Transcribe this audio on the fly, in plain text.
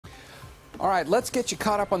All right, let's get you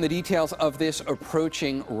caught up on the details of this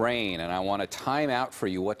approaching rain, and I want to time out for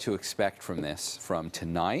you what to expect from this from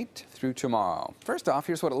tonight through tomorrow. First off,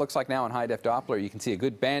 here's what it looks like now on high-def Doppler. You can see a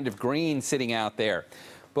good band of green sitting out there.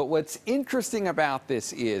 But what's interesting about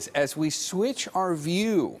this is, as we switch our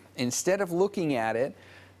view, instead of looking at it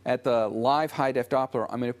at the live high-def Doppler,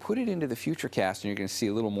 I'm going to put it into the Futurecast, and you're going to see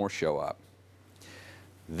a little more show up.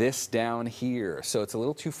 This down here. So it's a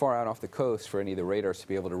little too far out off the coast for any of the radars to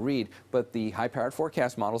be able to read, but the high-powered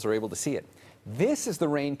forecast models are able to see it. This is the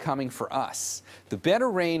rain coming for us. The better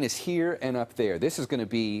rain is here and up there. This is going to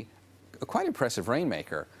be a quite impressive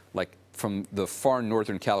rainmaker, like from the far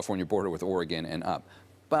northern California border with Oregon and up.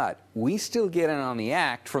 But we still get in on the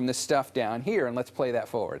act from this stuff down here, and let's play that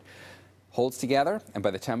forward. Holds together, and by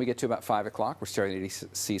the time we get to about 5 o'clock, we're starting to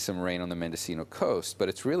see some rain on the Mendocino coast. But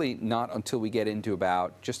it's really not until we get into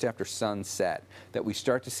about just after sunset that we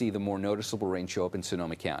start to see the more noticeable rain show up in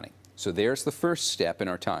Sonoma County. So there's the first step in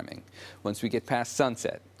our timing. Once we get past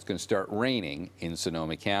sunset, it's going to start raining in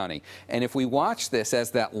Sonoma County. And if we watch this as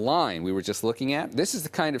that line we were just looking at, this is the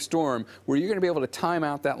kind of storm where you're going to be able to time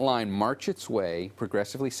out that line, march its way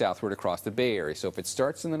progressively southward across the Bay Area. So if it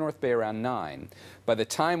starts in the North Bay around 9, by the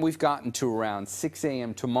time we've gotten to around 6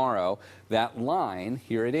 a.m. tomorrow, that line,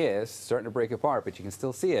 here it is, starting to break apart, but you can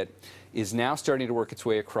still see it, is now starting to work its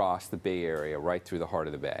way across the Bay Area, right through the heart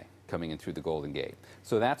of the Bay, coming in through the Golden Gate.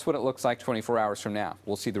 So that's what it looks like 24 hours from now.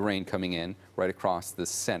 We'll see the rain coming in right across the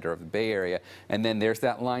center of the Bay Area, and then there's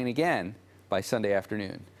that line again by Sunday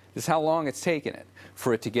afternoon. This is how long it's taken it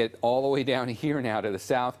for it to get all the way down here now to the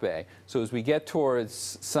South Bay. So as we get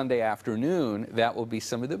towards Sunday afternoon, that will be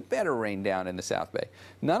some of the better rain down in the South Bay.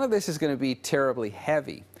 None of this is going to be terribly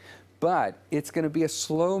heavy, but it's going to be a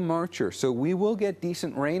slow marcher. So we will get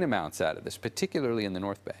decent rain amounts out of this, particularly in the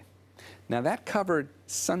North Bay. Now that covered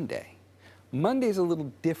Sunday. Monday's a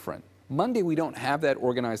little different. Monday we don't have that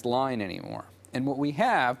organized line anymore. And what we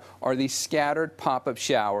have are these scattered pop-up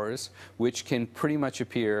showers, which can pretty much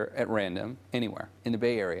appear at random anywhere in the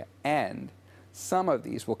Bay Area. And some of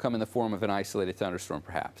these will come in the form of an isolated thunderstorm,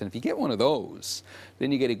 perhaps. And if you get one of those,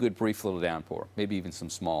 then you get a good brief little downpour, maybe even some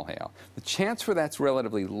small hail. The chance for that's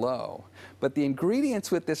relatively low, but the ingredients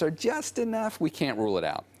with this are just enough we can't rule it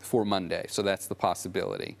out for Monday. So that's the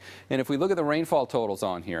possibility. And if we look at the rainfall totals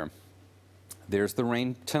on here, there's the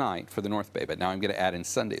rain tonight for the North Bay, but now I'm going to add in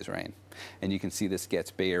Sunday's rain. And you can see this gets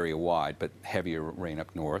Bay Area wide, but heavier rain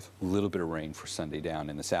up north, a little bit of rain for Sunday down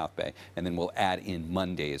in the South Bay, and then we'll add in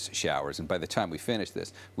Monday's showers. And by the time we finish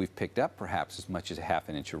this, we've picked up perhaps as much as a ½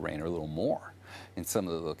 inch of rain or a little more in some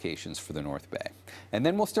of the locations for the North Bay. And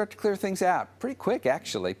then we'll start to clear things out pretty quick,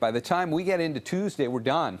 actually. By the time we get into Tuesday, we're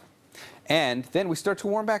done. And then we start to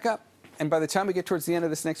warm back up. And by the time we get towards the end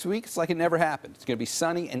of this next week, it's like it never happened. It's going to be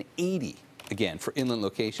sunny and 80 again for inland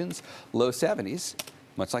locations, low 70s,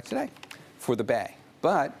 much like today, for the Bay.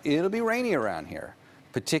 But it'll be rainy around here,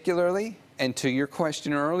 particularly, and to your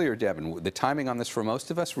question earlier, Devin, the timing on this for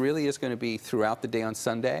most of us really is going to be throughout the day on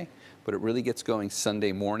Sunday, but it really gets going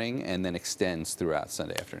Sunday morning and then extends throughout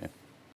Sunday afternoon.